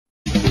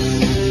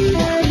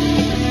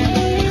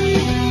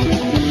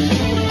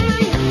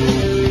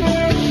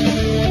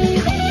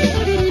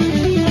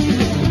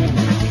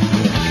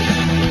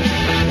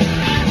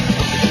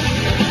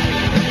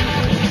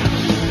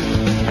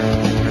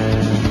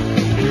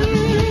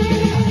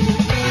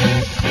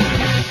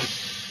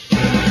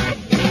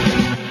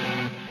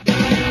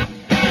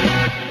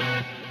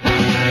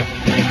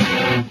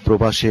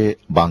প্রবাসে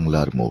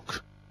বাংলার মুখ।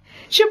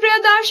 সুপ্রিয়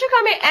দর্শক,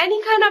 আমি অ্যানি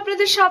খান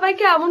আপনাদের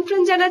সবাইকে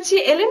আমন্ত্রণ জানাচ্ছি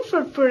এলেন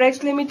ফুড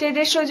প্রোডাক্টস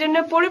লিমিটেডের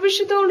সৌজন্যে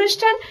পরিবেশিত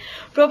অনুষ্ঠান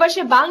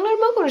প্রবাসে বাংলার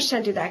মুখ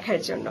অনুষ্ঠানটি দেখার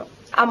জন্য।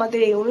 আমাদের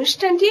এই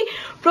অনুষ্ঠানটি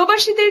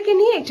প্রবাসীদেরকে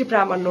নিয়ে একটি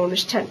প্রামাণ্য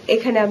অনুষ্ঠান।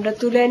 এখানে আমরা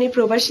তুলে আনি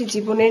প্রবাসী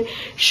জীবনের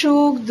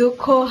সুখ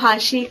দুঃখ,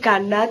 হাসি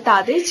কান্না,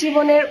 তাদের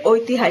জীবনের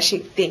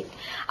ঐতিহাসিক দিক।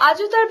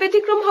 আজও তার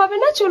ব্যতিক্রম হবে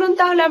না। চলুন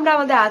তাহলে আমরা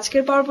আমাদের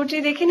আজকের পর্বটি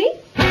দেখে নিই।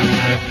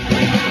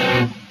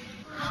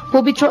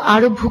 পবিত্র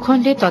আরব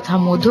ভূখণ্ডে তথা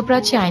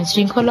মধ্যপ্রাচ্যে আইন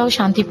শৃঙ্খলা ও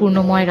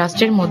শান্তিপূর্ণময়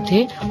রাষ্ট্রের মধ্যে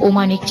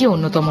ওমান একটি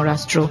অন্যতম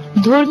রাষ্ট্র।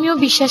 ধর্মীয়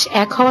বিশ্বাস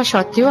এক হওয়া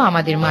সত্ত্বেও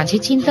আমাদের মাঝে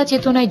চিন্তা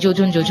চেতনায়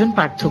যোজন যোজন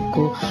পার্থক্য।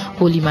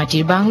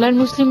 পলিমাটির বাংলার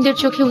মুসলিমদের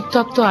চোখে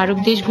উত্তপ্ত আরব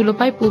দেশগুলো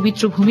পায়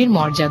পবিত্র ভূমির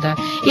মর্যাদা।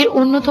 এর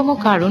অন্যতম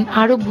কারণ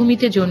আরব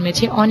ভূমিতে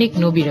জন্মেছে অনেক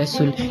নবী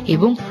রাসূল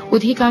এবং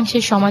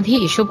অধিকাংশের সমাধি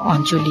এসব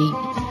অঞ্চলেই।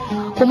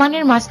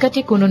 ওমানের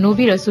মাসকাটে কোনো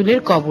নবী রাসূলের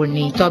কবর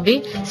নেই, তবে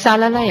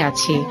সালালায়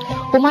আছে।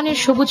 ওমানের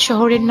সবুজ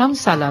শহরের নাম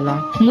সালালা।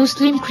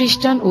 মুসলিম,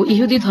 খ্রিস্টান ও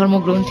ইহুদি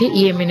ধর্মগ্রন্থে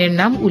ইয়েমেনের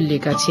নাম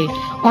উল্লেখ আছে।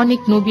 অনেক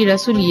নবী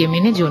রাসূল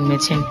ইয়েমেনে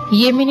জন্মেছেন।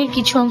 ইয়েমেনের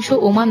কিছু অংশ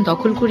ওমান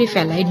দখল করে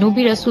ফেলায়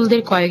নবী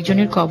রাসূলদের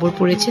কয়েকজনের কবর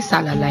পড়েছে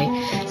সালালায়।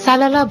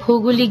 সালালা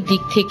ভৌগোলিক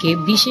দিক থেকে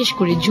বিশেষ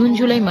করে জুন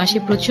জুলাই মাসে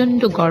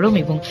প্রচন্ড গরম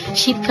এবং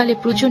শীতকালে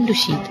প্রচন্ড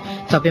শীত।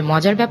 তবে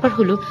মজার ব্যাপার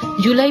হলো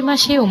জুলাই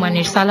মাসে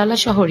ওমানের সালালা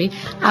শহরে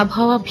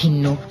আবহাওয়া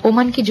ভিন্ন।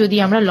 ওমানকে যদি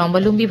আমরা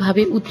লম্বালম্বি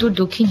ভাবে উত্তর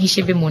দক্ষিণ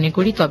হিসেবে মনে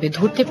করি তবে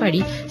ধরতে পারি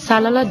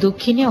সালালা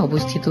দক্ষিণে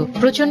অবস্থিত।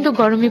 প্রচন্ড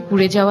গরমে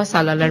পুড়ে যাওয়া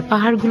সালালার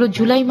পাহাড়গুলো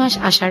জুলাই মাস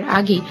আসার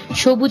আগে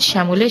সবুজ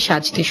শ্যামলে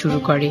সাজতে শুরু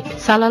করে।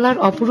 সালালার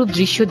অপরূপ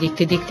দৃশ্য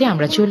দেখতে দেখতে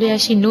আমরা চলে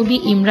আসি নবী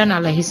ইমরান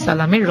আলাইহিস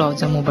সালামের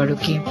রওজা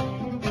মোবারকে।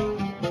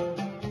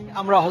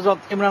 আমরা হযরত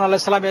ইমরান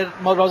আলাইহিস সালামের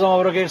রওজা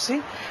মোবারকে এসেছি।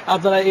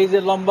 আপনারা এই যে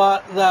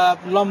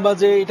লম্বা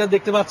যে এটা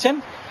দেখতে পাচ্ছেন,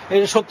 এই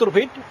 70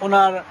 ফিট,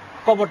 ওনার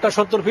কবরটা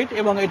 70 ফিট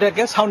এবং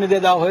এটাকে ছাউনি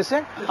দিয়ে দেওয়া হয়েছে।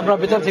 আমরা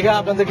ভেতর থেকে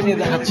আপনাদেরকে নিয়ে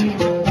দেখাচ্ছি।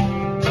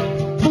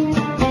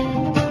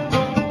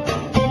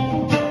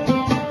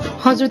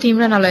 হযরত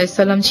ইমরান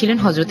আলাইহিসসালাম ছিলেন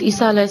হযরত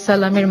ঈসা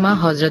আলাইহিসসালামের মা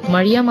হযরত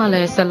মারিয়াম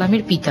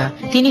আলাইহিসসালামের পিতা।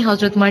 তিনি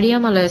হযরত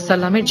মারিয়াম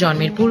আলাইহিসসালামের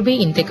জন্মের পূর্বেই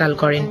ইন্তেকাল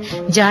করেন,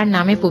 যার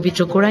নামে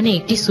পবিত্র কোরআনে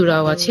একটি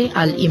সূরাও আছে,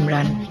 আল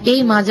ইমরান।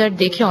 এই মাজার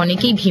দেখে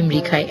অনেকেই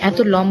ভিমরি খায়। এত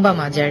লম্বা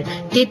মাজার,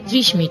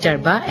 33 মিটার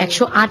বা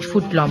 108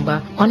 ফুট লম্বা।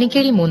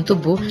 অনেকেরই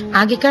মন্তব্য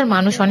আগেকার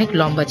মানুষ অনেক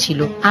লম্বা ছিল।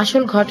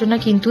 আসল ঘটনা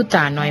কিন্তু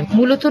তা নয়।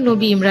 মূলত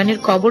নবী ইমরানের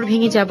কবর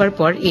ভেঙে যাবার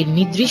পর এর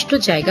নির্দিষ্ট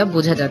জায়গা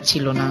বোঝা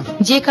যাচ্ছিল না,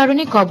 যে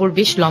কারণে কবর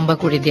বেশ লম্বা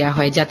করে দেয়া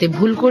হয়, যাতে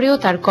ভুল করেও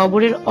তার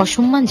কবরের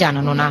অসম্মান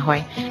জানানো না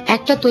হয়।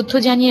 একটা তথ্য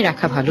জানিয়ে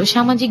রাখা ভালো,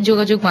 সামাজিক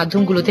যোগাযোগ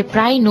মাধ্যমগুলোতে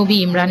প্রায় নবী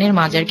ইমরানের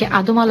মাজারকে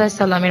আদম আলাইহিস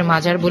সালামের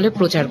মাজার বলে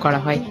প্রচার করা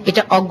হয়।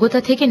 এটা অজ্ঞতা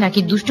থেকে নাকি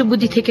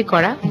দুষ্টবুদ্ধি থেকে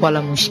করা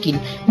বলা মুশকিল।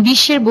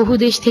 বিশ্বের বহু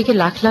দেশ থেকে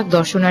লাখ লাখ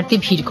দর্শনার্থী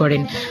ভিড়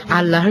করেন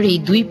আল্লাহর এই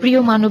দুই প্রিয়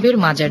মানবের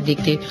মাজার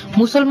দেখতে।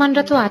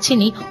 মুসলমানরা তো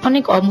আছেনই,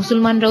 অনেক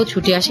অমুসলমানরাও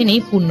ছুটে আসেন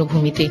এই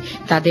পুণ্যভূমিতে।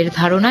 তাদের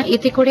ধারণা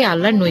এতে করে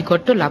আল্লাহর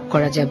নৈকট্য লাভ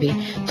করা যাবে।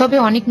 তবে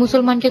অনেক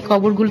মুসলমানকে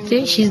কবরগুলোতে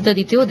সিজদা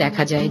দিতেও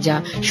দেখা যায়, যা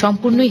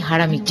সম্পূর্ণই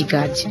হারাম একটি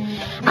কাজ।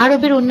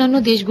 আরবের অন্যান্য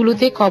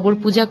দেশগুলোতে কবর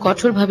পূজা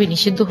কঠোরভাবে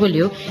নিষিদ্ধ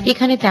হলেও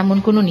এখানে তেমন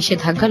কোনো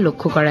নিষেধাজ্ঞা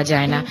লক্ষ্য করা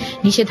যায় না।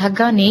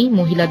 নিষেধাজ্ঞা নেই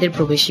মহিলাদের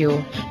প্রবেশেও।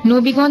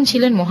 নবীগণ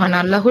ছিলেন মহান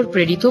আল্লাহর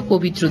প্রেরিত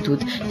পবিত্র দূত।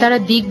 তারা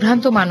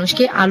দিকভ্রান্ত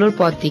মানুষকে আলোর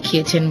পথ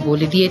দেখিয়েছেন,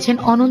 বলে দিয়েছেন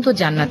অনন্ত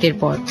জান্নাতের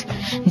পথ।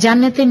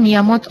 জান্নাতের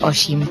নিয়ামত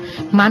অসীম,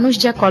 মানুষ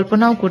যা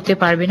কল্পনাও করতে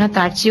পারবে না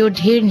তার চেয়েও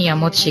ঢের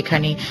নিয়ামত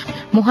সেখানে।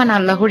 মহান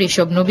আল্লাহর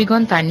এসব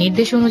নবীগণ তার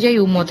নির্দেশ অনুযায়ী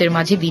উম্মতের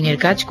মাঝে দ্বীনের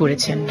কাজ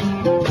করেছেন।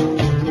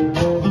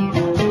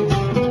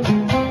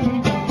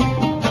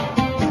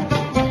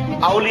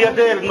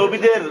 আউলিয়াদের,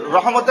 নবীদের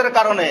রহমতের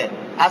কারণে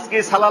আজকে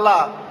সালালা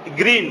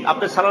গ্রিন।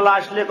 আপনি সালালা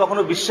আসলে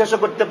কখনো বিশ্বাসও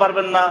করতে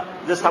পারবেন না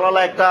যে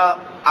সালালা একটা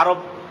আরব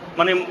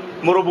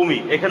মরুভূমি।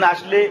 এখানে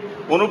আসলে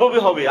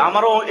অনুভবই হবে।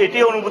 আমারও এটি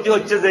অনুভূতি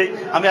হচ্ছে যে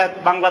আমি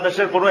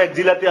বাংলাদেশের কোনো এক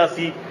জেলাতে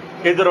আছি,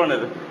 এই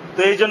ধরনের। তো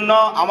এই জন্য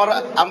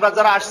আমরা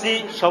যারা আসছি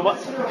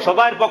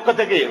সবার পক্ষ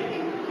থেকে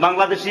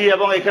বাংলাদেশি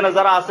এবং এখানে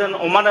যারা আছেন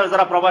ওমানের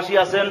যারা প্রবাসী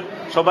আছেন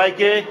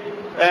সবাইকে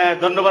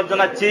ধন্যবাদ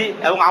জানাচ্ছি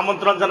এবং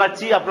আমন্ত্রণ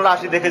জানাচ্ছি, আপনারা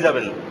আসি দেখে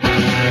যাবেন।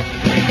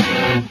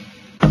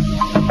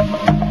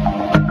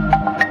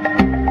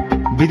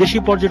 বিদেশি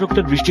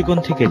পর্যটকদের দৃষ্টিকোণ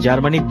থেকে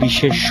জার্মানি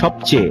বিশ্বের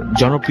সবচেয়ে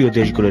জনপ্রিয়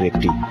দেশগুলোর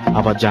একটি।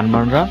 আবার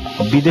জার্মানরা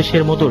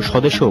বিদেশের মতো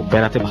স্বদেশেও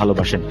বেড়াতে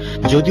ভালোবাসেন,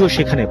 যদিও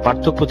সেখানে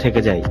পার্থক্য থেকে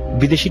যায়।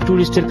 বিদেশি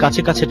ট্যুরিস্টের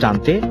কাছে কাছে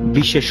টানতে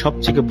বিশ্বের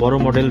সবচেয়ে বড়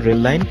model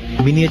rail line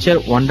miniature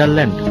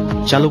Wonderland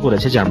চালু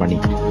করেছে জার্মানি।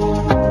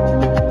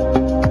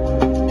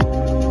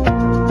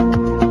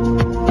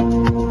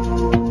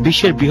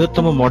 বিশ্বের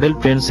বৃহত্তম মডেল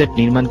ট্রেন সেট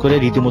নির্মাণ করে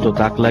রীতিমতো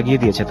তাক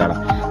লাগিয়ে দিয়েছে তারা।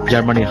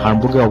 জার্মানির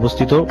হামবুর্গে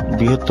অবস্থিত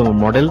বৃহত্তম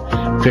মডেল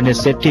ট্রেনের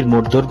সেটটির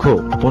মোট দৈর্ঘ্য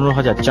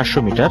 15,400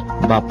 মিটার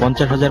বা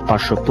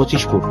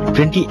 50,525 ফুট।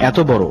 ট্রেনটি এত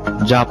বড়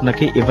যা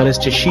আপনাকে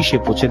এভারেস্টের শীর্ষে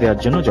পৌঁছে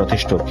দেওয়ার জন্য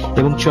যথেষ্ট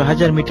এবং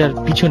 6,000 মিটার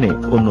পিছনে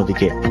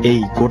অন্যদিকে। এই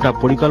গোটা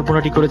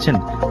পরিকল্পনাটি করেছেন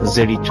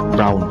জেরিট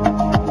ব্রাউন।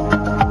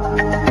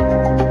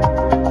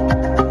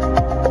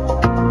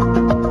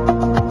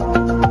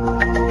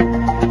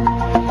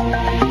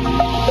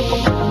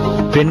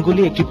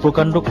 ট্রেনগুলি একটি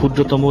প্রকাণ্ড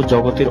ক্ষুদ্রতম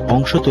জগতের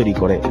অংশ তৈরি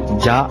করে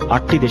যা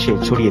 8টি দেশে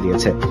ছড়িয়ে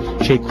দিয়েছে।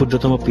 সেই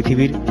ক্ষুদ্রতম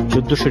পৃথিবীর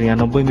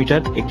 1499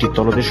 মিটার একটি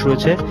তলদেশ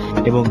রয়েছে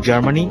এবং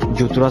জার্মানি,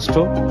 যুক্তরাষ্ট্র,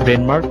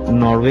 Denmark,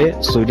 Norway,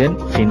 Sweden,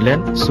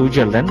 Finland,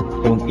 Switzerland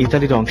এবং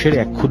ইতালির অংশের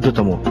এক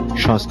ক্ষুদ্রতম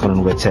সংস্করণ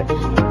রয়েছে।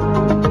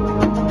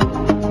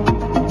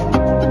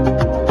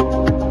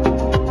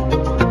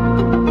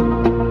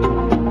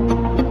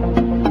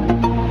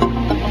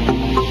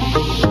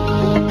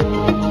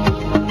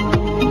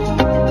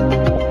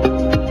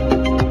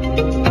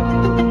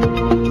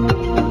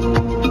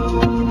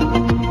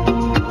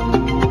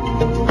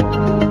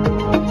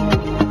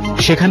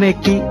 সেখানে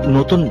একটি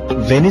নতুন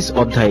ভেনিস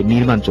অধ্যায়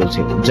নির্মাণ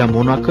চলছে যা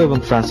মোনাকো এবং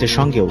ফ্রান্সের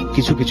সঙ্গেও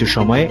কিছু কিছু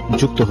সময়ে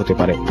যুক্ত হতে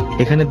পারে।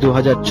 এখানে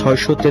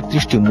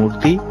 2633টি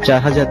মূর্তি,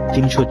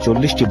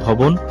 4340টি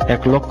ভবন,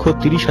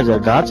 1,30,000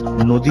 গাছ,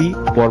 নদী,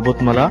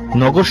 পর্বতমালা,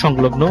 নগর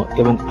সংলগ্ন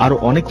এবং আরো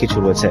অনেক কিছু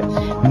রয়েছে।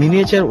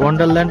 মিনিয়েচার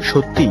ওয়ান্ডারল্যান্ড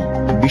সত্যিই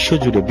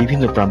বিশ্বজুড়ে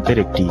বিভিন্ন প্রান্তের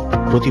একটি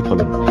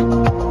প্রতিফলন।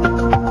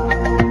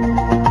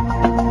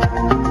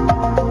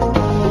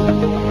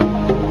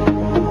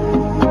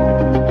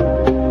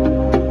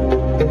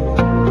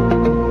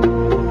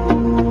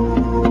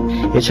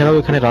 এছাড়াও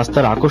এখানে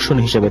রাস্তার আকর্ষণ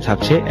হিসেবে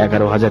থাকছে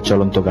 11,000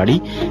 চলন্ত গাড়ি,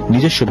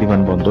 নিজস্ব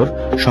বিমানবন্দর,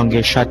 সঙ্গে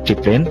 60টি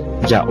ট্রেন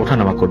যা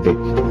ওঠানামা করবে।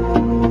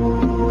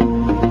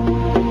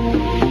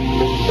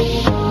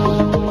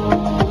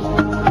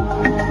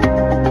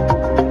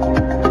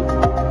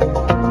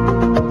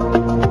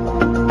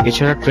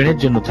 এছাড়া ট্রেনের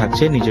জন্য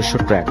থাকছে নিজস্ব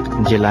ট্র্যাক,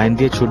 যে লাইন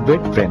দিয়ে ছুটবে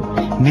ট্রেন।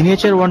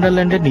 মিনিয়েচার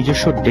ওয়ান্ডারল্যান্ডের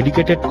নিজস্ব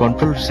ডেডিকেটেড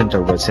কন্ট্রোল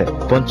সেন্টার রয়েছে,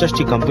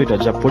 50টি কম্পিউটার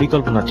যা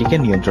পরিকল্পনাটিকে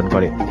নিয়ন্ত্রণ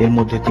করে। এর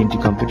মধ্যে 3টি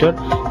কম্পিউটার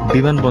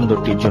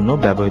বিমানবন্দরটির জন্য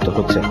ব্যবহৃত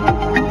হচ্ছে।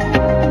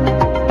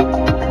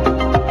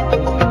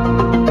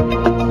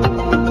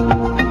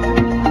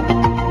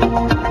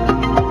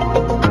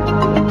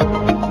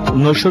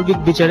 নৈসর্গিক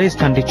বিচারে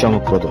স্থানটি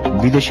চমকপ্রদ।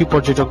 বিদেশি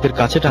পর্যটকদের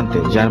কাছে টানতে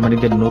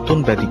জার্মানিদের নতুন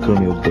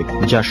ব্যতিক্রমী উদ্যোগ,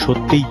 যা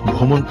সত্যিই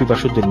ভ্রমণ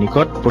পিপাসুদের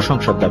নিকট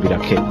প্রশংসার দাবি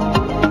রাখে।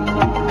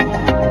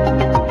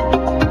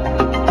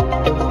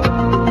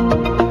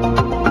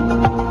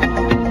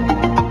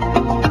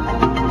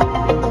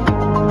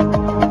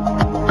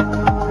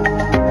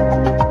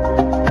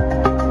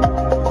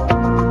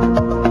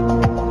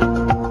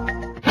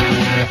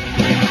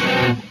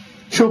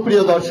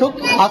 সুপ্রিয় দর্শক,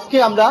 আজকে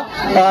আমরা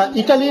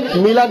ইতালির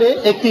মিলানে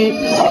একটি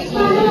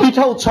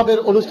পিঠা উৎসবের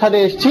অনুষ্ঠানে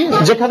এসেছি,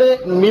 যেখানে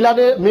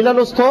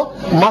মিলানস্থ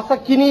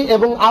মাসাক্কিনি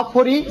এবং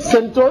আফরি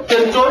সেন্ট্রো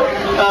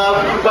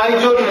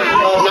কয়েকজন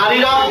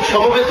নারীরা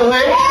সমবেত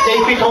হয়ে এই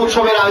পিঠা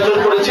উৎসবের আয়োজন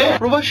করেছে।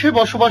 প্রবাসে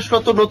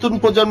বসবাসরত নতুন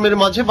প্রজন্মের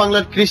মাঝে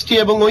বাংলার কৃষ্টি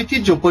এবং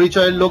ঐতিহ্য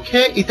পরিচয়ের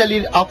লক্ষ্যে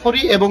ইতালির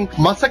আফরি এবং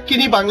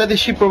মাসাক্কিনি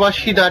বাংলাদেশি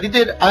প্রবাসী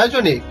নারীদের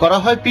আয়োজনে করা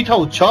হয় পিঠা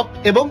উৎসব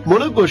এবং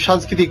মনোজ্ঞ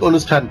সাংস্কৃতিক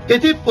অনুষ্ঠান।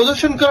 এতে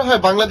প্রদর্শন করা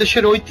হয়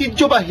বাংলাদেশের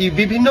ঐতিহ্যবাহী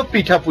বিভিন্ন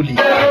পিঠাপুলি।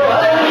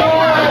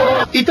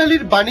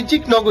 ইতালির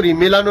বাণিজ্যিক নগরী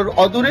মেলানোর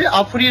অদূরে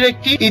আফরির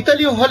একটি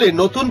ইতালীয় হলে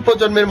নতুন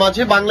প্রজন্মের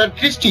মাঝে বাংলার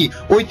কৃষ্টি,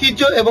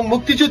 ঐতিহ্য এবং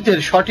মুক্তিযুদ্ধের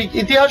সঠিক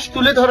ইতিহাস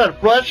তুলে ধরার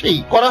প্রয়াসেই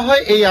করা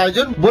হয় এই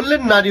আয়োজন,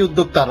 বললেন নারী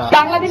উদ্যোক্তারা।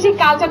 বাংলাদেশি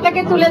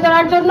কালচারটাকে তুলে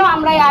ধরার জন্য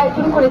আমরা এই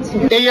আয়োজন করেছি।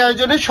 এই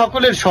আয়োজনে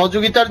সকলের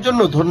সহযোগিতার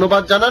জন্য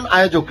ধন্যবাদ জানান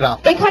আয়োজকরা।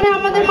 এখানে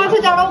আমাদের মাঝে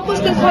যারা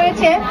উপস্থিত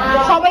হয়েছে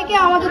সবাইকে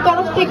আমাদের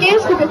তরফ থেকে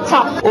শুভেচ্ছা।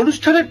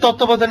 অনুষ্ঠানের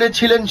তত্ত্বাবধানে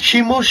ছিলেন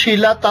শিমু,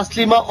 শিলা,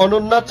 তাসলিমা,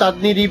 অনন্যা,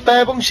 চাঁদনি, রিপা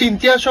এবং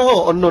সিনথিয়া সহ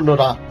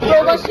অন্যান্যরা।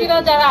 প্রবাসীরা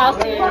যারা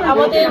আছে,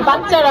 আমাদের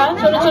বাচ্চারা,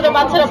 ছোট ছোট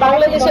বাচ্চারা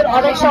বাংলাদেশের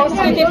অনেক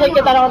সংস্কৃতি থেকে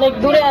তারা অনেক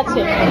দূরে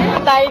আছে,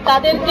 তাই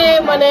তাদেরকে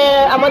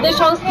আমাদের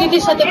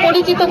সংস্কৃতির সাথে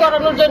পরিচিত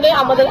করানোর জন্য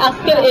আমাদের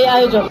আজকের এই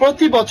আয়োজন।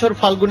 প্রতি বছর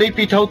ফাল্গুনে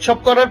পিঠা উৎসব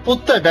করার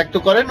প্রত্যয় ব্যক্ত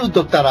করেন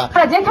উদ্যোক্তারা।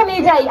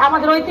 যেখানেই যাই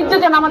আমাদের ঐতিহ্য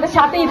যেন আমাদের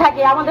সাথেই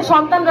থাকে, আমাদের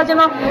সন্তানরা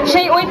যেন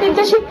সেই ঐতিহ্য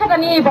শিক্ষাটা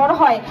নিয়েই বড়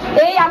হয়,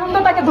 এই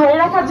আনন্দটাকে ধরে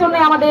রাখার জন্য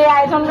আমাদের এই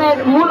আয়োজনের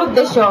মূল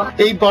উদ্দেশ্য।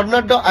 এই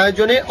বর্ণাঢ্য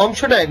আয়োজনে অংশ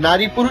নেয়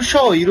নারী, পুরুষ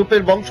সহ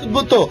ইউরোপের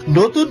বংশোদ্ভূত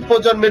নতুন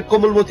প্রজন্মের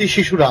কোমলমতি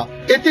শিশুরা।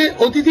 এতে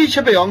অতিথি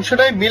হিসেবে অংশ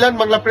নেয় মিলান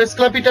বাংলা প্রেস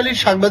ক্লাব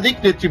ইটালির সাংবাদিক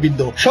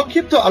নেতৃবৃন্দ।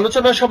 সংক্ষিপ্ত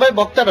আলোচনা সভায়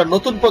বক্তারা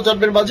নতুন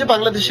প্রজন্মের মাঝে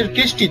বাংলাদেশের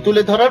কৃষ্টি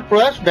তুলে ধরার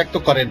প্রয়াস ব্যক্ত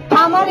করেন।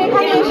 আমার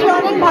এখানে এসে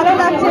অনেক ভালো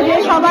লাগছে যে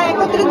সবাই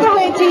একত্রিত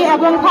হয়েছি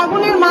এবং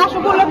ফাল্গুনের মাস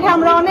উপলক্ষে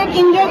আমরা অনেক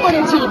এনজয়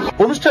করেছি।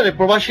 অনুষ্ঠানে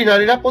প্রবাসী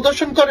নারীরা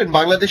প্রদর্শন করেন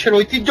বাংলাদেশের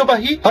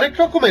ঐতিহ্যবাহী হরেক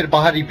রকমের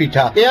বাহারি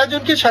পিঠা। এই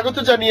আয়োজনকে স্বাগত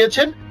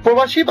জানিয়েছেন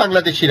প্রবাসী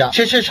বাংলাদেশিরা।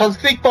 শেষে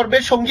সাংস্কৃতিক পর্বে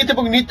সঙ্গীত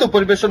এবং নৃত্য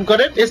পরিবেশন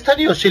করেন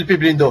স্থানীয়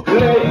শিল্পীবৃন্দ।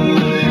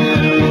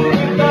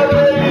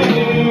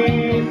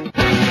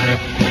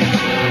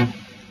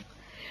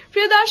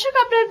 প্রিয় দর্শক,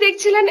 আপনারা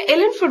দেখছিলেন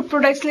এলেন ফুড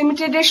প্রোডাক্টস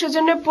লিমিটেডের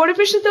সৌজন্যে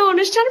পরিবেশিত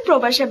অনুষ্ঠান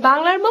প্রবাসে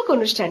বাংলার মুখ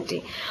অনুষ্ঠানটি।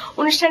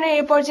 অনুষ্ঠানে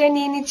এ পর্যায়ে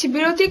নিয়ে নিচ্ছি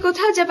বিরতি।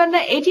 কোথাও যাবেন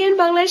না, এটিএন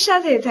বাংলার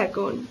সাথে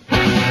থাকুন।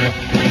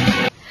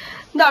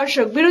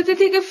 দর্শক, বিরতি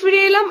থেকে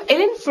ফিরে এলাম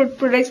এলেন ফুড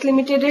প্রোডাক্টস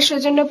লিমিটেডের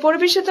সৌজন্যে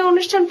পরিবেশিত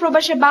অনুষ্ঠান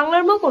প্রবাসে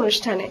বাংলার মুখ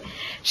অনুষ্ঠানে।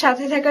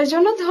 সাথে থাকার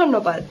জন্য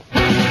ধন্যবাদ।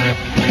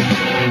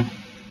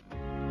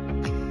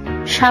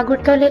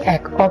 সাগরতলে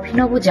এক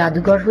অভিনব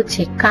জাদুঘর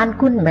হচ্ছে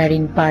কানকুন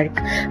মেরিন পার্ক।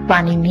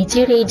 পানির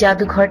নিচের এই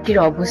জাদুঘরটির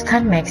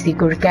অবস্থান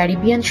মেক্সিকোর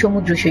ক্যারিবিয়ান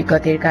সমুদ্র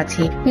সৈকতের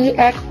কাছে। এই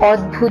এক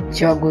অদ্ভুত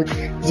জগৎ,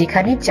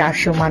 যেখানে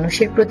 400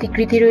 মানুষের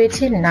প্রতিকৃতি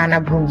রয়েছে নানা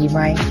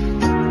ভঙ্গিমায়।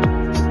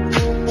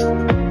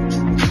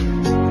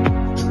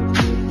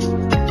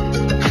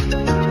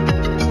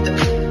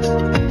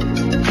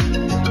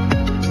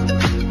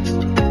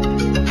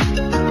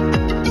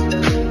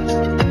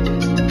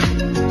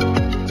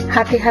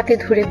 হাতে হাতে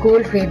ধরে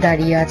গোল হয়ে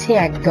দাঁড়িয়ে আছে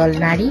একদল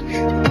নারী।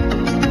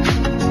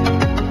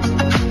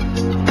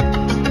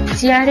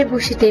 চেয়ারে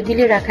বসে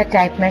টেবিলে রাখা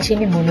টাইপ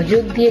মেশিনে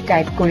মনোযোগ দিয়ে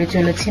টাইপ করে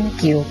চলেছেন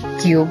কেউ,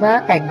 কেউ বা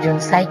একজন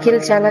সাইকেল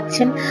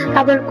চালাচ্ছেন,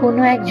 আবার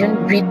কোনো একজন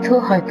বৃদ্ধ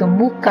হয়তো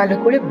মুখ কালো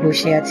করে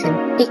বসে আছেন।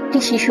 একটি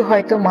শিশু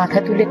হয়তো মাথা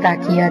তুলে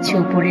তাকিয়ে আছে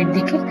উপরের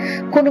দিকে।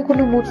 কোনো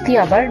কোনো মূর্তি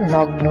আবার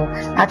নগ্ন,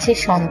 আছে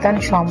সন্তান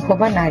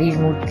সম্ভবা নারীর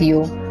মূর্তিও।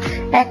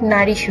 এক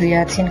নারী শুয়ে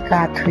আছেন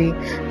কাত হয়ে।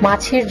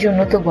 মাছের জন্য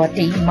তো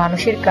বটেই,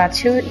 মানুষের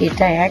কাছেও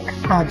এটা এক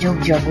আজব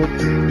জগৎ।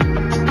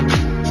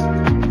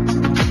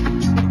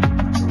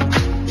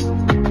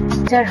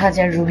 হাজার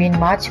হাজার রঙিন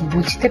মাছ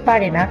বুঝতে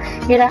পারে না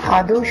এরা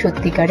আদৌ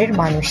সত্যিকারের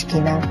মানুষ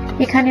কিনা।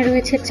 এখানে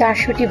রয়েছে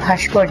 400টি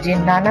ভাস্কর্যের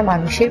নানা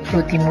মানুষের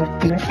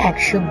প্রতিমূর্তি।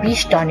 120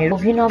 টনের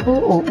অভিনব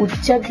ও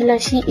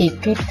উচ্চাভিলাষী এই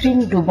কৃত্রিম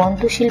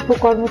ডুবন্ত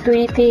শিল্পকর্ম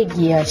তৈরিতে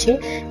এগিয়ে আসে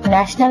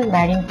ন্যাশনাল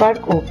ম্যারিন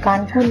পার্ক ও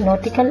কানকুন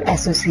নটিক্যাল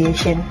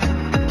অ্যাসোসিয়েশন।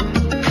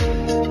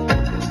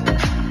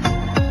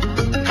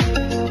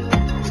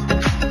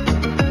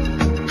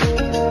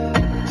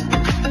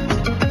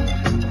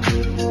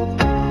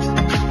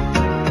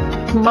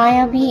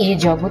 মায়াবী এই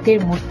জগতের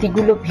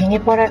মূর্তিগুলো ভেঙে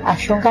পড়ার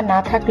আশঙ্কা না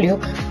থাকলেও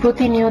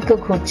প্রতিনিয়ত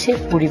ঘটছে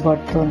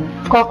পরিবর্তন।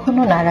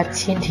 কখনো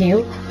নাড়াচ্ছে ঢেউ,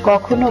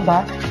 কখনো বা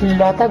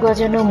লতা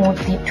গজানো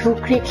মূর্তি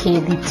ঠুকরে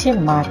খেয়ে দিচ্ছে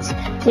মাছ।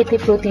 এতে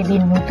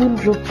প্রতিদিন নতুন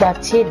রূপ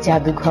পাচ্ছে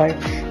জাদুঘর,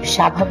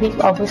 স্বাভাবিক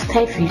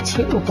অবস্থায় ফিরছে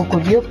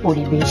উপকূলীয়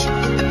পরিবেশ।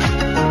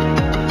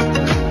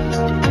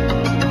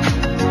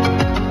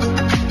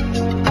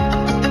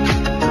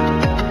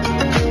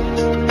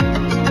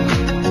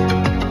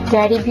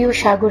 ক্যারিবীয়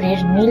সাগরের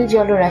নীল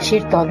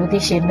জলরাশির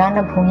তলদেশে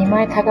নানা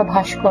ভঙ্গিমায় থাকা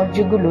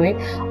ভাস্কর্যগুলোয়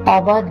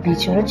অবাধ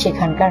বিচরণ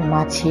সেখানকার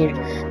মাছের।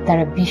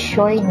 তারা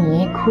বিস্ময়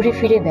নিয়ে ঘুরে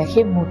ফিরে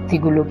দেখে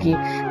মূর্তিগুলোকে।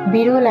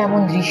 বিরল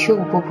এমন দৃশ্য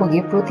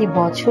উপভোগে প্রতি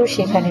বছর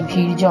সেখানে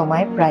ভিড়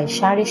জমায় প্রায়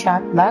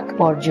 7.5 লাখ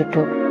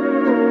পর্যটক।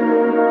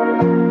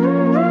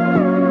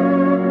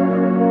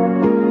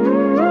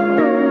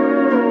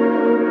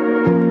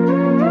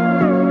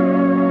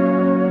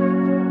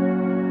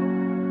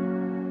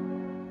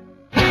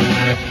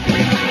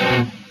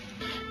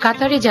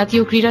 কাতারে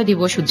জাতীয় ক্রীড়া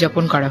দিবস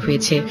উদযাপন করা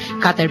হয়েছে।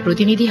 কাতার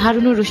প্রতিনিধি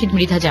হারুনুর রশিদ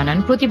মৃধা জানান,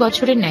 প্রতি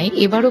বছরের ন্যায়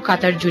এবারও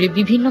কাতার জুড়ে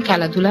বিভিন্ন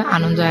খেলাধুলা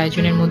আনন্দ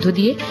আয়োজনের মধ্য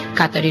দিয়ে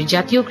কাতারের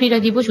জাতীয় ক্রীড়া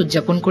দিবস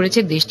উদযাপন করেছে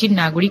দেশটির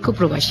নাগরিক ও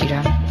প্রবাসীরা।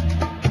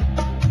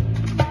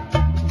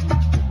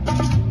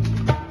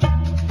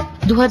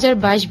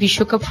 2022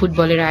 বিশ্বকাপ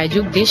ফুটবলের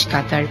আয়োজক দেশ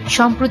কাতার।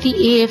 সম্প্রতি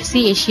AFC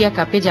এশিয়া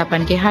কাপে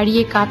জাপানকে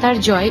হারিয়ে কাতার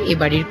জয়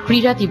এবারের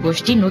ক্রীড়া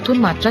দিবসটি নতুন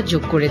মাত্রা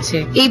যোগ করেছে।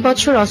 এই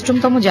বছর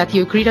 8তম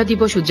জাতীয় ক্রীড়া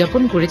দিবস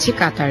উদযাপন করেছে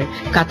কাতার।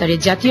 কাতারের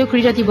জাতীয়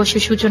ক্রীড়া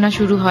দিবসের সূচনা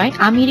শুরু হয়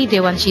আমিরি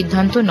দেওয়ান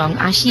সিদ্ধান্ত নং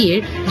 80 এর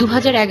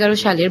 2011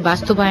 সালের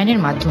বাস্তবায়নের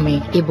মাধ্যমে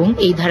এবং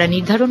এই ধারা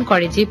নির্ধারণ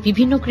করে যে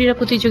বিভিন্ন ক্রীড়া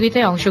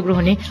প্রতিযোগিতায়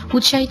অংশগ্রহণে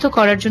উৎসাহিত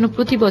করার জন্য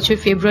প্রতি বছর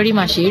ফেব্রুয়ারি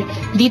মাসের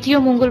দ্বিতীয়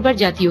মঙ্গলবার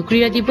জাতীয়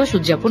ক্রীড়া দিবস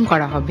উদযাপন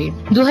করা হবে।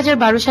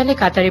 2012 সালে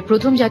কাতারে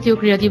প্রথম জাতীয়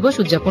ক্রীড়া দিবস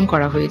উদযাপন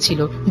করা হয়েছিল।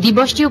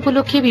 দিবসটি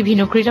উপলক্ষে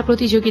বিভিন্ন ক্রীড়া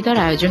প্রতিযোগিতার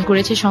আয়োজন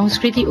করেছে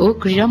সংস্কৃতি ও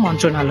ক্রীড়া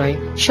মন্ত্রণালয়।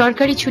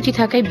 সরকারি ছুটি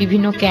থাকায়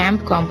বিভিন্ন ক্যাম্প,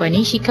 কোম্পানি,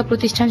 শিক্ষা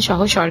প্রতিষ্ঠান সহ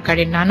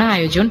সরকারের নানা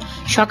আয়োজন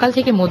সকাল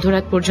থেকে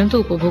মধ্যরাত পর্যন্ত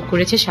উপভোগ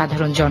করেছে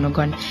সাধারণ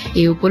জনগণ।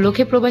 এই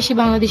উপলক্ষে প্রবাসী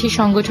বাংলাদেশি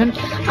সংগঠন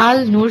আল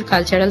নূর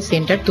কালচারাল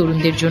সেন্টার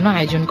তরুণদের জন্য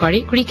আয়োজন করে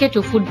ক্রিকেট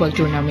ও ফুটবল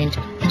টুর্নামেন্ট।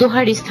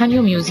 দোহার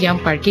স্থানীয় মিউজিয়াম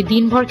পার্কে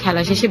দিনভর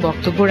খেলা শেষে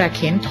বক্তব্য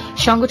রাখেন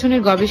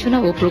সংগঠনের গবেষণা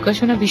ও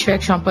প্রকাশনা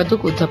বিষয়ক সম্পাদক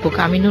অধ্যাপক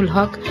আমিনুল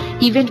হক,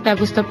 ইভেন্ট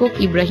ব্যবস্থাপক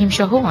ইব্রাহিম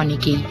সহ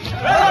অনেকেই।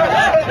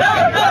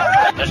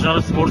 ন্যাশনাল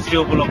স্পোর্টস ডে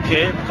উপলক্ষে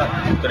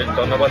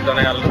ধন্যবাদ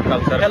জানাই আল নূর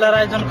কালচার খেলার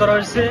আয়োজন করা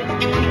হয়েছে।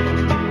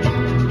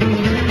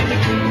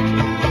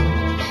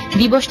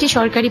 দিবসটি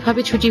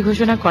সরকারিভাবে ছুটি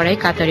ঘোষণা করায়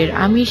কাতারের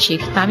আমির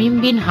Sheikh Tamim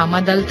bin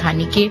Hamad Al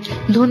থানিকে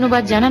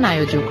ধন্যবাদ জানান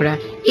আয়োজকরা।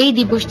 এই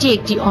দিবসটি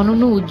একটি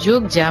অনন্য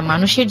উদ্যোগ যা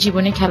মানুষের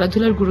জীবনে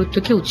খেলাধুলার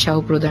গুরুত্বকে উৎসাহ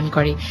প্রদান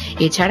করে।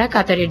 এছাড়া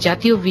কাতারের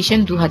জাতীয় ভিশন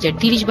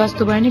 2030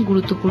 বাস্তবায়নে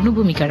গুরুত্বপূর্ণ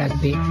ভূমিকা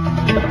রাখবে।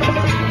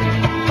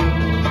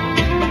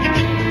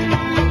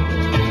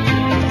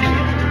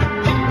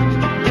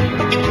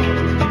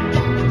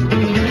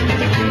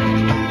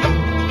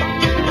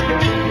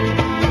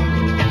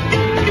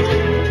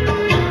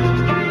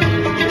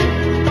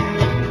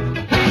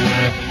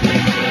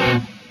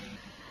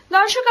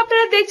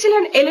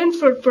 এলেন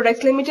ফুড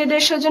প্রোডাক্টস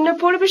লিমিটেডের সৌজন্যে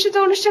পরিবেশিত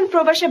অনুষ্ঠান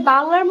প্রবাসে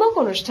বাংলার মুখ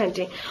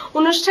অনুষ্ঠানটি।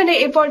 অনুষ্ঠানে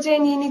এ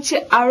পর্যায়ে নিয়ে নিচ্ছে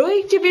আরো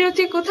একটি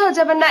বিরতি। কোথাও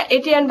যাবেন না,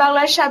 এটিএন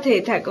বাংলার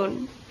সাথেই থাকুন।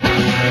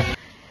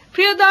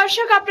 প্রিয়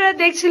দর্শক, আপনারা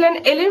দেখছিলেন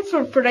এলেন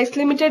ফুড প্রোডাক্টস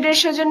লিমিটেডের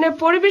সৌজন্যে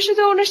পরিবেশিত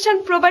অনুষ্ঠান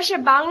প্রবাসে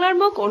বাংলার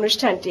মুখ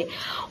অনুষ্ঠানটি।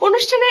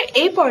 অনুষ্ঠানের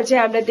এই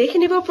পর্যায়ে আমরা দেখে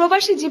নিব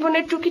প্রবাসী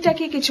জীবনের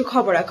টুকিটাকি কিছু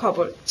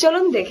খবরাখবর।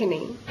 চলুন দেখে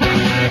নিই।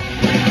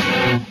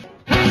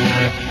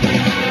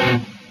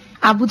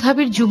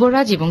 আবুধাবির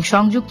যুবরাজ এবং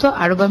সংযুক্ত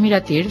আরব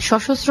আমিরাতের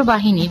সশস্ত্র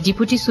বাহিনীর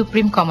deputy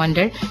supreme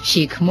commander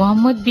Sheikh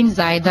Mohammad বিন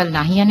জায়েদ আল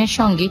নাহিয়ানের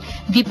সঙ্গে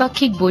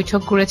দ্বিপাক্ষিক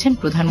বৈঠক করেছেন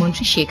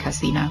প্রধানমন্ত্রী শেখ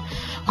হাসিনা।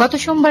 গত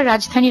সোমবার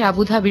রাজধানীর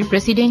আবুধাবির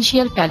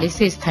প্রেসিডেন্সিয়াল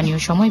প্যালেসে স্থানীয়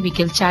সময়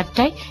বিকেল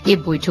 4টায় এ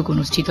বৈঠক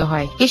অনুষ্ঠিত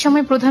হয়। এ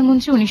সময়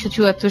প্রধানমন্ত্রী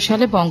 1974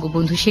 সালে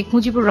বঙ্গবন্ধু শেখ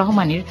মুজিবুর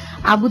রহমানের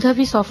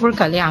আবুধাবি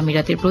সফরকালে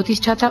আমিরাতের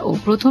প্রতিষ্ঠাতা ও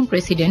প্রথম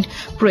প্রেসিডেন্ট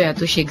প্রয়াত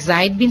শেখ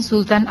জায়েদ বিন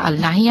সুলতান আল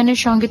নাহিয়ানের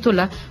সঙ্গে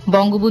তোলা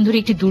বঙ্গবন্ধুর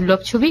একটি দুর্লভ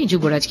ছবি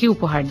যুবরাজকে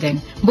উপহার দেন।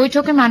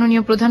 বৈঠকে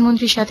মাননীয়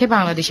প্রধানমন্ত্রীর সাথে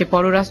বাংলাদেশের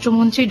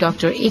পররাষ্ট্রমন্ত্রী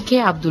ডক্টর একে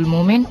আব্দুল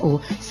মোমেন ও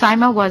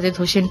সাইমা ওয়াজেদ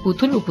হোসেন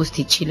পুতুল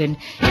উপস্থিত ছিলেন।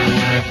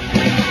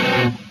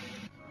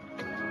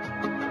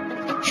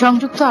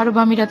 সংযুক্ত আরব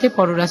আমিরাতে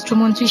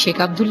পররাষ্ট্রমন্ত্রী শেখ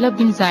আব্দুল্লাহ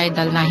বিন জায়েদ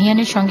আল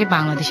নাহিয়ানের সঙ্গে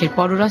বাংলাদেশের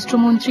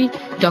পররাষ্ট্রমন্ত্রী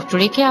ডক্টর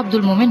একে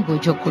আব্দুল মোমেন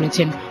বৈঠক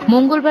করেছেন।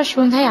 মঙ্গলবার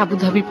সন্ধ্যায়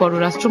আবুধাবির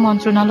পররাষ্ট্র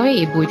মন্ত্রণালয়ে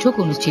এই বৈঠক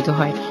অনুষ্ঠিত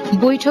হয়।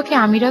 বৈঠকে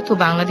আমিরাত ও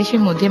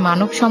বাংলাদেশের মধ্যে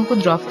মানব সম্পদ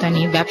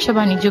রফতানি, ব্যবসা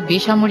বাণিজ্য,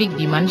 বেসামরিক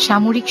বিমান,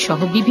 সামরিক সহ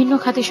বিভিন্ন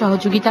খাতে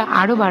সহযোগিতা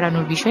আরও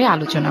বাড়ানোর বিষয়ে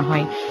আলোচনা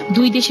হয়।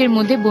 দুই দেশের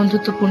মধ্যে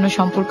বন্ধুত্বপূর্ণ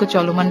সম্পর্ক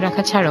চলমান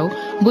রাখা ছাড়াও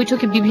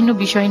বৈঠকে বিভিন্ন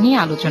বিষয় নিয়ে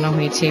আলোচনা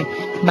হয়েছে।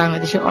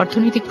 বাংলাদেশের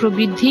অর্থনৈতিক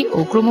প্রবৃদ্ধি ও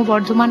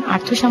ক্রমবর্ধমান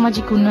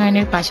আর্থসামাজিক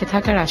উন্নয়নের পাশে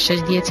থাকার আশ্বাস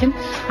দিয়েছেন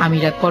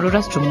আমিরাত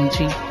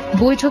পররাষ্ট্রমন্ত্রী।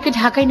 বৈঠকে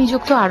ঢাকায়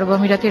নিযুক্ত আরব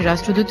আমিরাতের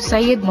রাষ্ট্রদূত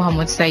সাইয়েদ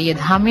মোহাম্মদ সাইয়েদ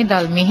হামেদ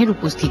আল মেহের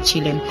উপস্থিত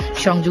ছিলেন।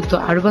 সংযুক্ত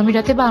আরব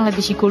আমিরাতে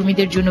বাংলাদেশি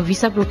কর্মীদের জন্য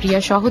ভিসা প্রক্রিয়া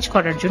সহজ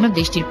করার জন্য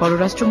দেশটির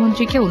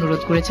পররাষ্ট্রমন্ত্রীকে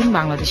অনুরোধ করেছেন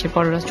বাংলাদেশের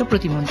পররাষ্ট্র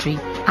প্রতিমন্ত্রী।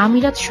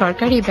 আমিরাত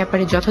সরকার এই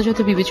ব্যাপারে যথাযথ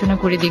বিবেচনা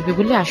করে দেখবে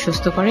বলে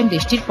আশ্বস্ত করেন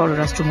দেশটির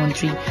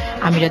পররাষ্ট্রমন্ত্রী।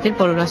 আমিরাতের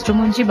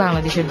পররাষ্ট্রমন্ত্রী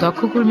বাংলাদেশের দক্ষ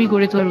কর্মী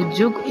গড়ে তোলার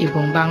উদ্যোগ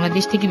এবং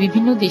বাংলাদেশ থেকে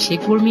বিভিন্ন দেশে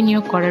কর্মী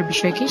নিয়োগ করার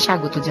বিষয়কে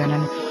স্বাগত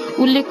জানান।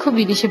 উল্লেখ্য,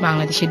 বিদেশে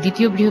বাংলাদেশের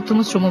দ্বিতীয় বৃহত্তম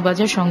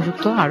শ্রমবাজার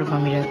সংযুক্ত আরব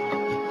আমিরাত।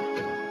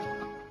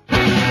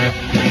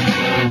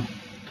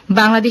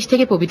 বাংলাদেশ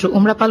থেকে পবিত্র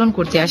উমরা পালন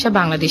করতে আসা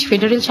বাংলাদেশ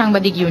ফেডারেল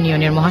সাংবাদিক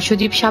ইউনিয়নের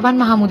মহাসচিব শাবান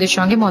মাহমুদের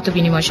সঙ্গে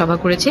মতবিনিময় সভা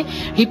করেছে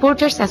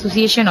reporters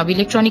association of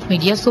electronic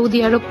media Saudi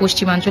আরব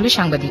পশ্চিমাঞ্চলের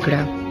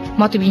সাংবাদিকরা।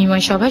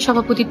 মতবিনিময় সভায়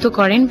সভাপতিত্ব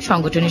করেন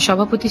সংগঠনের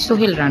সভাপতি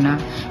সোহেল রানা,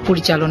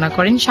 পরিচালনা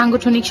করেন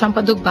সাংগঠনিক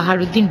সম্পাদক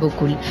বাহারুদ্দিন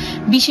বকুল।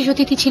 বিশেষ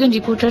অতিথি ছিলেন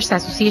reporters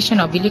association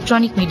of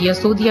electronic media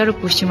Saudi আরব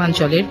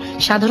পশ্চিমাঞ্চলের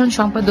সাধারণ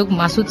সম্পাদক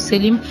Masud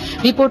Selim,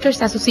 reporters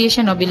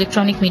association of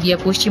electronic media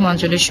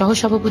পশ্চিমাঞ্চলের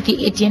সহসভাপতি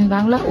এটিএন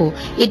বাংলা ও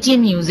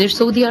এটিএন নিউজের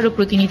সৌদি আরব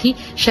প্রতিনিধি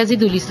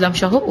সাজিদুল ইসলাম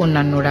সহ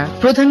অন্যান্যরা।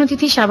 প্রধান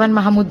অতিথি শাবান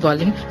মাহমুদ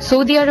বলেন,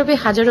 সৌদি আরবে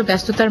হাজারো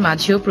ব্যস্ততার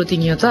মাঝেও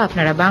প্রতিনিয়ত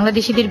আপনারা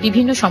বাংলাদেশিদের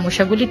বিভিন্ন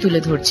সমস্যাগুলি তুলে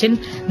ধরছেন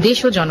দেশ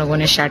ও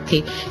জনগণের স্বার্থে।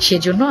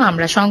 সেজন্য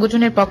আমরা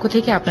সংগঠনের পক্ষ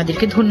থেকে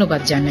আপনাদেরকে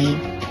ধন্যবাদ জানাই।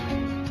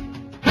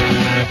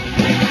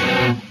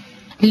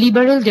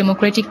 Liberal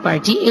Democratic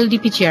party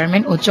LDP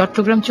chairman ও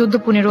চট্টগ্রাম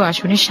 14-15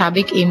 আসনের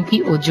সাবেক এমপি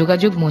ও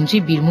যোগাযোগ মন্ত্রী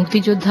বীর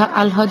মুক্তিযোদ্ধা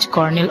আলহাজ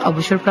কর্নেল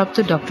অবসরপ্রাপ্ত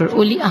ডক্টর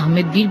অলি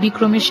আহমেদ বীর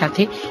বিক্রমের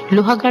সাথে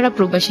লোহাগাড়া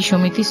প্রবাসী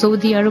সমিতি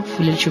সৌদি আরব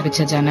ফুলেল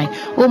শুভেচ্ছা জানায়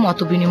ও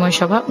মতবিনিময়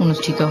সভা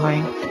অনুষ্ঠিত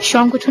হয়।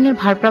 সংগঠনের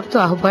ভারপ্রাপ্ত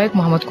আহ্বায়ক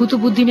মোহাম্মদ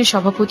কুতুবুদ্দিনের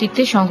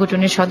সভাপতিত্বে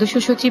সংগঠনের সদস্য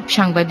সচিব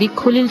সাংবাদিক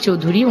খলিল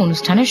চৌধুরী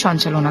অনুষ্ঠানের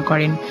সঞ্চালনা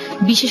করেন।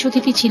 বিশেষ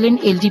অতিথি ছিলেন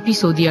এলডিপি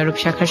সৌদি আরব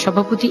শাখার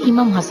সভাপতি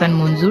ইমাম হাসান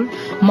মঞ্জুর,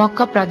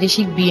 মক্কা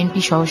প্রাদেশিক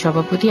বিএনপি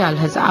সহসভাপতি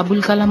আলহাজ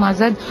আবুল কালাম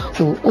আজাদ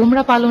ও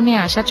ওমরা পালনে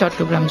আসা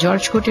চট্টগ্রাম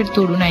জর্জ কোর্টের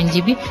তরুণ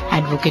আইনজীবী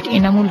অ্যাডভোকেট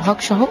এনামুল হক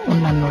সহ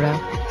অন্যান্যরা।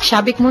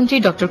 সাবেক মন্ত্রী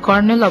ডক্টর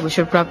কর্নেল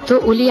অবসরপ্রাপ্ত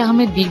অলি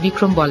আহমেদ বীর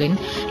বিক্রম বলেন,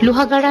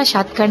 লোহাগাড়া,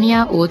 সাতকানিয়া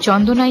ও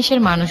চন্দনাইশের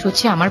মানুষ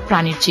হচ্ছে আমার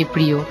প্রাণের চেয়ে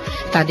প্রিয়।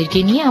 তাদেরকে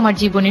নিয়ে আমার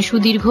জীবনের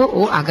সুদীর্ঘ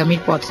ও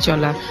আগামীর পথ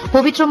চলা।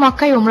 পবিত্র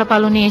মক্কায় ওমরা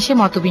পালনে এসে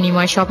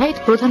মতবিনিময় সভায়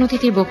প্রধান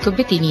অতিথির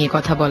বক্তব্যে তিনি এ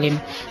কথা বলেন।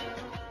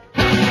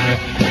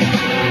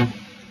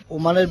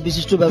 ওমানের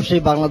বিশিষ্ট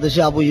ব্যবসায়ী বাংলাদেশে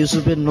আবু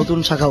ইউসুফের নতুন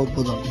শাখা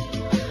উদ্বোধন।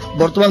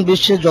 বর্তমান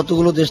বিশ্বে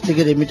যতগুলো দেশ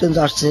থেকে রেমিটেন্স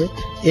আসছে,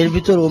 এর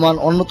ভিতর ওমান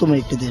অন্যতম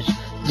একটি দেশ,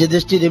 যে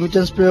দেশটি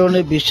রেমিটেন্স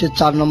প্রেরণে বিশ্বের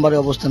 4 নম্বরে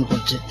অবস্থান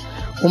করছে।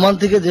 ওমান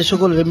থেকে যে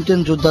সকল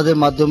রেমিটেন্স যোদ্ধাদের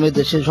মাধ্যমে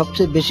দেশে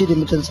সবচেয়ে বেশি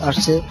রেমিটেন্স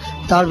আসছে,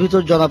 তার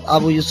ভিতর জনাব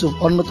আবু ইউসুফ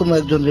অন্যতম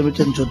একজন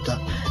রেমিটেন্স যোদ্ধা।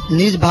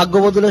 নিজ ভাগ্য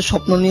বদলের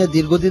স্বপ্ন নিয়ে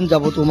দীর্ঘদিন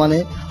যাবৎ ওমানে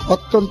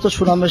অত্যন্ত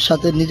সুনামের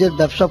সাথে নিজের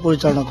ব্যবসা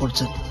পরিচালনা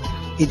করছেন।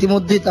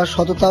 ইতিমধ্যেই তার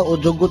সততা ও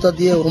যোগ্যতা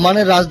দিয়ে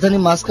ওমানের রাজধানী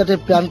মাসকাটের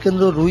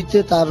প্রাণকেন্দ্র রুইতে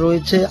তার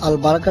রয়েছে আল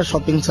বারাকা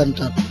শপিং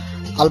সেন্টার,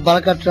 আল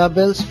বারাকা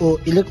ট্রাভেলস ও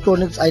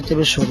ইলেকট্রনিক্স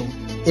আইটেমের শোরুম।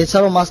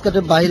 এছাড়াও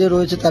মাসকাটের বাইরে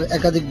রয়েছে তার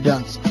একাধিক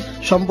ব্রাঞ্চ।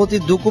 সম্প্রতি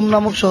দুকুম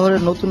নামক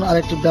শহরের নতুন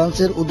আরেকটি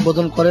ব্রাঞ্চের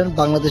উদ্বোধন করেন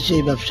বাংলাদেশি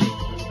এই ব্যবসায়ী।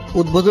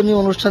 উদ্বোধনী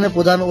অনুষ্ঠানে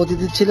প্রধান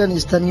অতিথি ছিলেন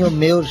স্থানীয়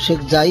মেয়র শেখ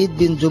জাইদ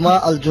বিন জুমা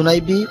আল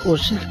জুনাইবি ও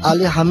শেখ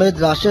আলী হামেদ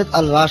রাশেদ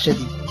আল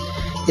রাশেদি।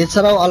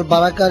 এছাড়াও আল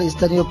বারাকার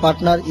স্থানীয়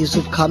পার্টনার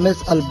ইউসুফ খামেস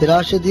আল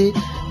বেরাশেদি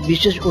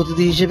বিশেষ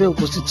অতিথি হিসেবে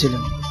উপস্থিত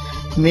ছিলেন।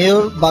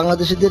 মেয়র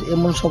বাংলাদেশিদের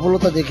এমন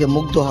সফলতা দেখে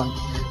মুগ্ধ হন।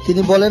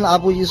 তিনি বলেন,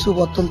 আবু ইউসুফ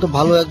অত্যন্ত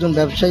ভালো একজন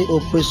ব্যবসায়ী ও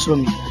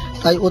পরিশ্রমী,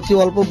 তাই অতি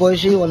অল্প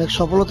বয়সেই অনেক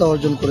সফলতা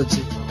অর্জন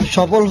করেছে।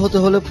 সফল হতে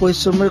হলে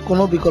পরিশ্রমের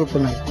কোনো বিকল্প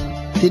নাই।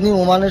 তিনি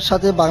ওমানের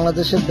সাথে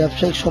বাংলাদেশের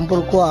ব্যবসায়িক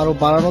সম্পর্ক আরও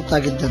বাড়ানোর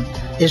তাগিদ দেন।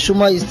 এ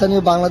সময়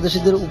স্থানীয়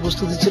বাংলাদেশিদের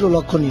উপস্থিতি ছিল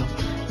লক্ষণীয়।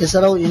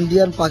 এছাড়াও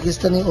ইন্ডিয়ান,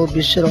 পাকিস্তানি ও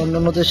বিশ্বের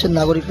অন্যান্য দেশের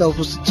নাগরিকরা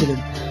উপস্থিত ছিলেন।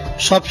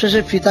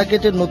 সবশেষে ফিতা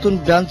কেটে নতুন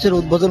ব্রাঞ্চের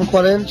উদ্বোধন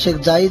করেন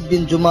শেখ জাহিদ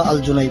বিন জুমা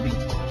আল জুনাইবি।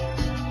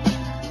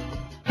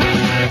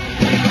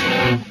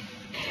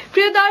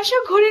 প্রিয়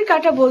দর্শক, ঘড়ির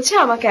কাঁটা বলছে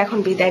আমাকে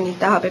এখন বিদায়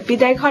নিতে হবে।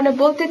 বিদায় ক্ষণে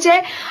বলতে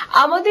চাই,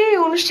 আমাদের এই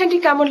অনুষ্ঠানটি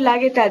কেমন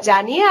লাগে তা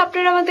জানিয়ে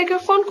আপনারা আমাদেরকে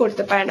ফোন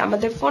করতে পারেন।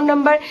 আমাদের ফোন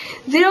নাম্বার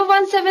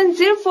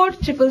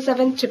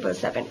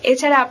 01704777777।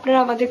 এছাড়া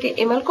আপনারা আমাদেরকে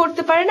ইমেল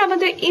করতে পারেন।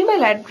 আমাদের ইমেল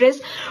অ্যাড্রেস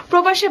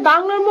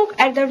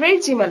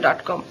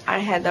probashibanglarmukh@gmail.com। আর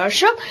হ্যাঁ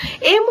দর্শক,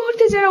 এই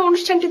মুহূর্তে যারা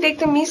অনুষ্ঠানটি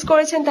দেখতে মিস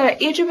করেছেন তারা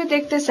ইউটিউবে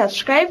দেখতে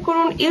সাবস্ক্রাইব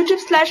করুন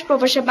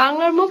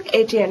youtube/probashibanglarmukh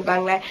ATN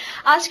বাংলায়।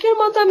 আজকের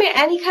মতো আমি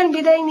অ্যানি খান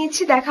বিদায়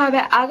নিচ্ছি। দেখা হবে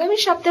আগামী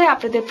সপ্তাহে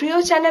আপনাদের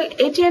প্রিয় চ্যানেল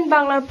ATN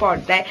বাংলার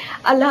পর্দায়।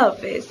 আল্লাহ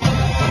হাফেজ।